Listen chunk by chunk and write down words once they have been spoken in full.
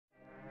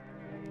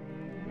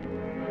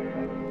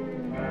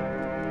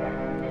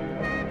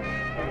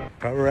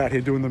Right, we're out here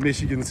doing the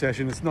Michigan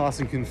session. It's nice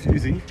and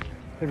confusing.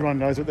 Everyone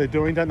knows what they're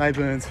doing, don't they,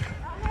 Burns?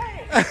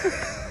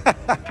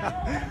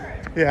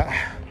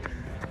 Yeah,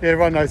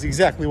 everyone knows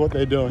exactly what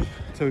they're doing.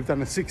 So we've done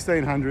a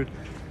 1600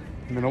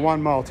 and then a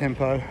 1 mile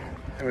tempo,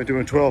 and we're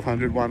doing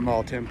 1200 1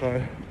 mile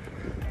tempo,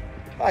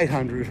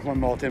 800 1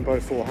 mile tempo,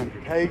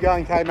 400. How you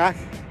going, K-Mac?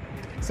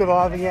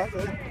 Surviving out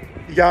there?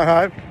 You going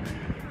home?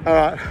 All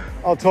right,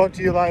 I'll talk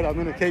to you later. I'm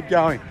gonna keep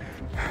going.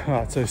 All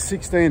right, so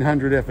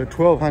 1600 effort,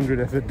 1200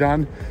 effort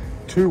done,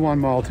 2 1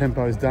 mile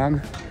tempos done,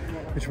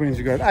 which means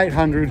we've got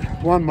 800,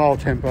 1 mile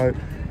tempo,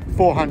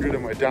 400,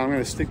 and we're done. I'm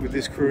gonna stick with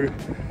this crew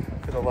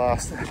for the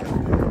last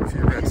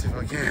few reps if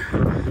I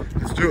can.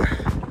 Let's do it.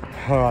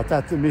 All right,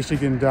 that's the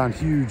Michigan done.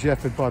 Huge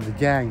effort by the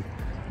gang.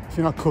 If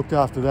you're not cooked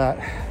after that,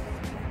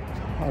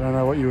 I don't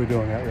know what you were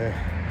doing out there.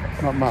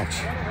 Not much.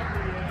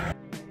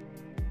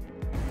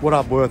 What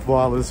up,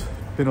 Worthwhilers?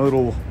 Been a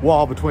little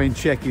while between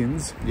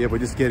check-ins. Yeah, we're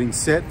just getting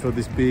set for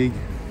this big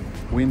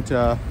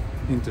winter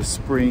into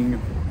spring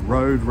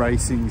road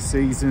racing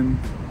season.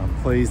 I'm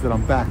pleased that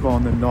I'm back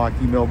on the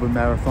Nike Melbourne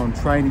Marathon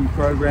training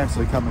program,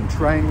 so come and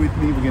train with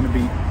me. We're going to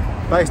be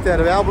based out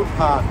of Albert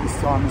Park this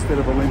time instead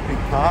of Olympic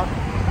Park.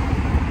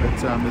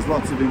 But there's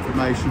lots of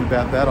information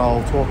about that.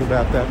 I'll talk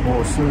about that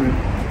more soon.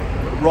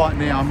 But right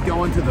now, I'm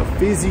going to the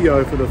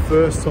physio for the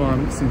first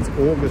time since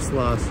August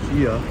last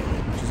year,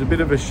 which is a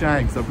bit of a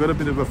shame because I've got a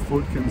bit of a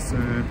foot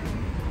concern.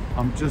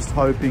 I'm just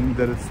hoping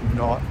that it's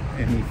not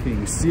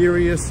anything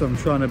serious. I'm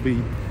trying to be,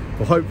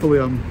 well, hopefully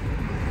I'm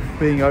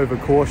being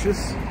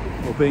overcautious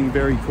or being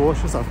very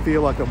cautious. I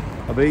feel like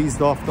I've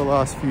eased off the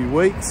last few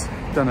weeks.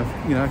 Done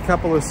a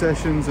couple of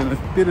sessions and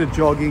a bit of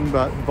jogging,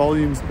 but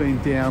volume's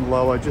been down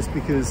lower just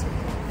because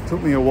it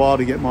took me a while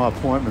to get my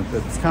appointment.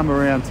 But it's come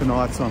around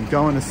tonight, so I'm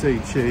going to see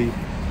Chi,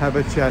 have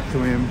a chat to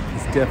him.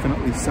 There's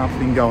definitely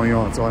something going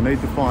on, so I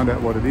need to find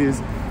out what it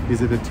is.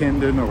 Is it a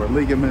tendon or a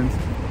ligament?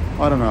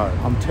 I don't know.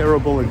 I'm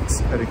terrible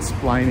at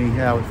explaining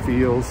how it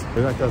feels.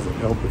 That doesn't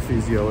help the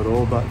physio at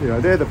all, but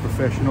they're the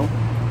professional.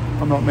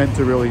 I'm not meant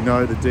to really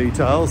know the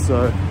details,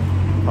 so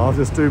I'll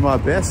just do my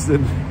best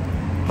and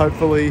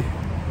hopefully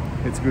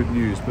it's good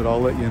news, but I'll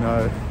let you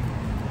know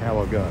how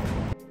I go.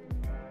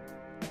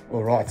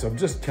 All right, so I've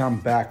just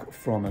come back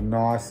from a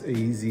nice,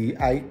 easy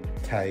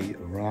 8K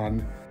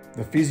run.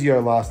 The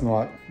physio last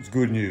night was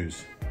good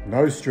news.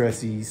 No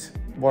stressies,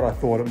 what I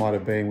thought it might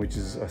have been, which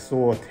is a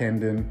sore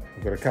tendon.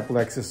 I've got a couple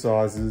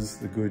exercises.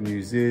 The good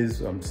news is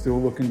I'm still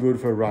looking good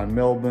for Run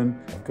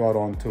Melbourne. I've got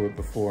onto it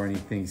before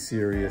anything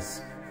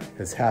serious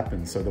has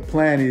happened. So the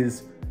plan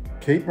is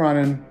keep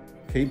running,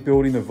 keep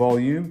building the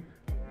volume,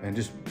 and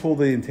just pull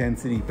the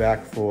intensity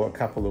back for a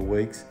couple of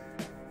weeks.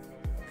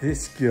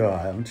 This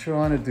guy, I'm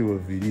trying to do a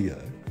video.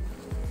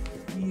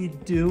 What are you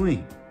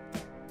doing?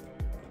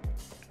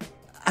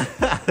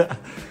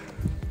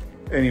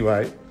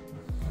 Anyway,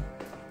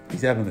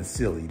 he's having a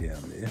silly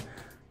down there.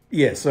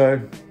 Yeah,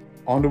 so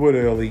onto it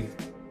early,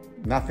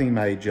 nothing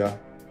major.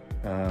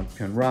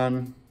 Can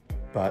run,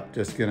 but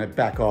just gonna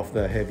back off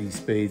the heavy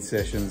speed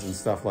sessions and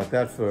stuff like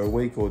that for a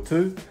week or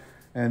two.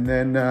 And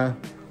then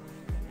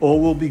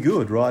all will be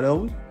good, right,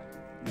 Elwood?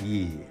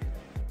 Yeah.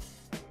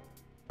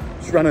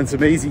 Just running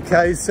some easy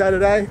Ks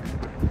Saturday.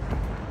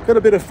 Got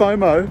a bit of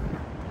FOMO.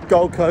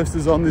 Gold Coast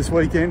is on this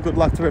weekend. Good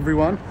luck to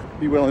everyone.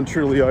 Be well and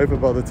truly over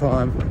by the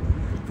time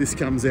this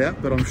comes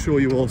out, but I'm sure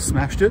you all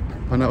smashed it.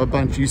 I know a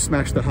bunch of you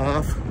smashed the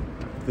half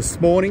this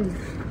morning.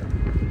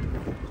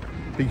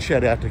 Big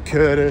shout out to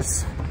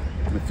Curtis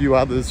and a few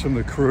others from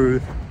the crew.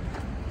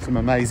 Some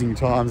amazing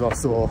times I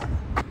saw.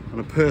 On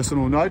a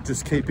personal note,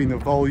 just keeping the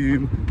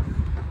volume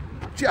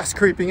just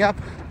creeping up,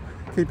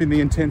 keeping the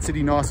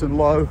intensity nice and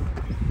low.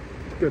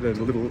 Got a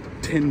little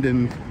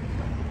tendon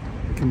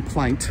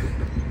complaint,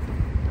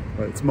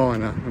 but it's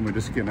minor, and we're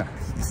just gonna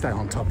stay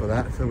on top of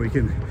that so we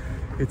can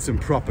hit some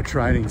proper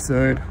training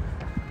soon.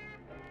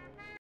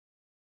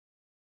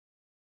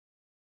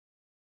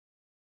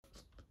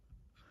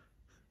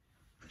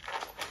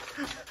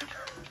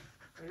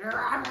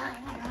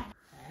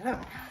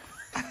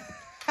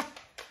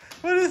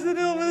 What is it?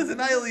 What is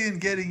an alien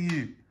getting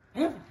you?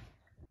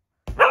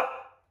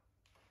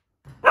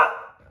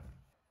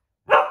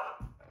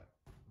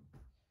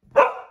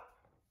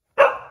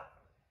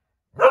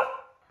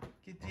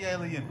 Get the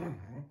alien.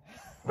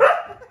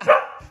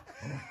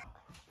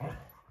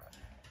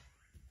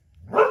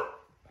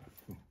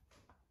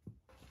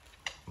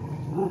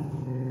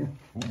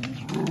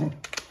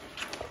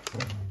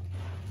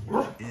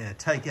 Yeah,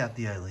 take out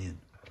the alien.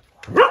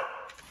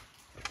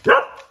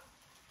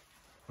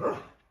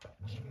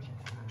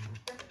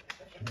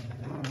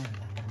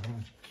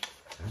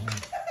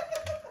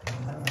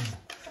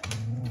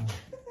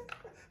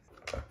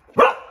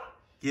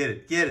 Get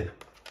it, get it.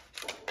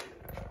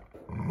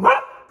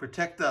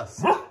 Protect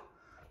us.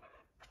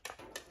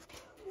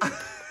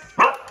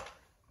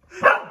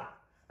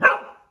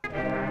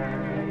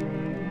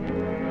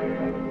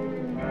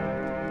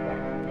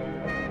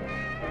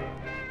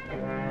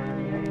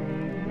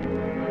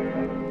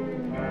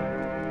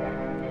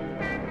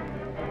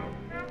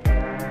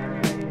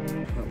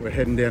 We're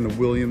heading down to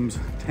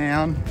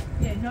Williamstown.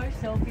 Yeah, no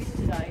selfies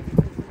today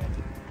because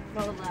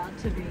we're not allowed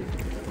to be.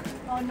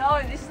 Oh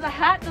no, this is a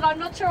hat that I'm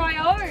not sure I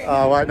own.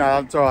 Oh wait, no,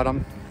 it's all right.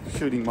 I'm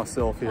shooting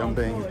myself here. I'm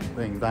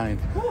being vain.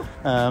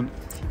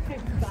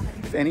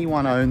 If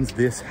anyone owns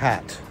this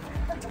hat,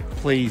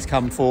 please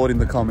come forward in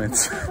the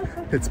comments.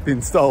 It's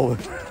been stolen.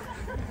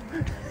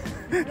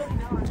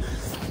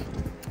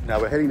 Now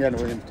we're heading down to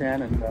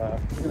Williamstown, and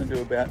we're going to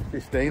do about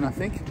 15, I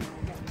think.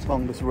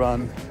 Longest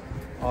run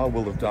I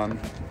will have done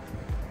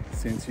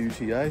since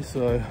UTA,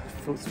 so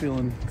it's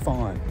feeling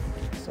fine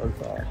so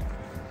far.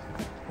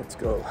 Let's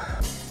go.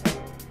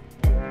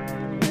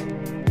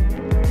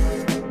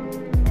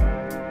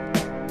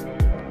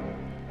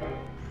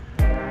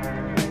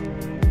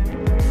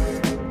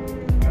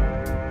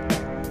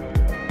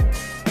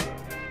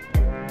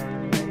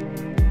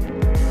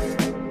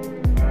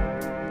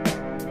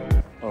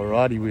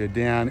 Alrighty, we are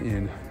down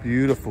in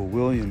beautiful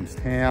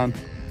Williamstown,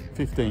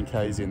 15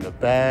 k's in the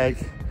bag.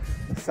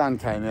 The sun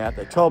came out.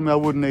 They told me I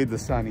wouldn't need the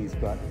sunnies,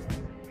 but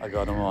I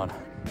got them on.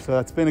 So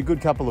it's been a good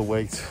couple of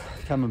weeks.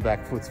 Coming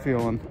back, foot's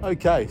feeling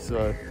okay.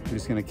 So we're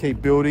just gonna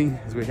keep building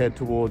as we head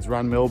towards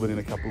Run Melbourne in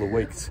a couple of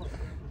weeks.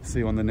 See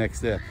you on the next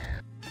step.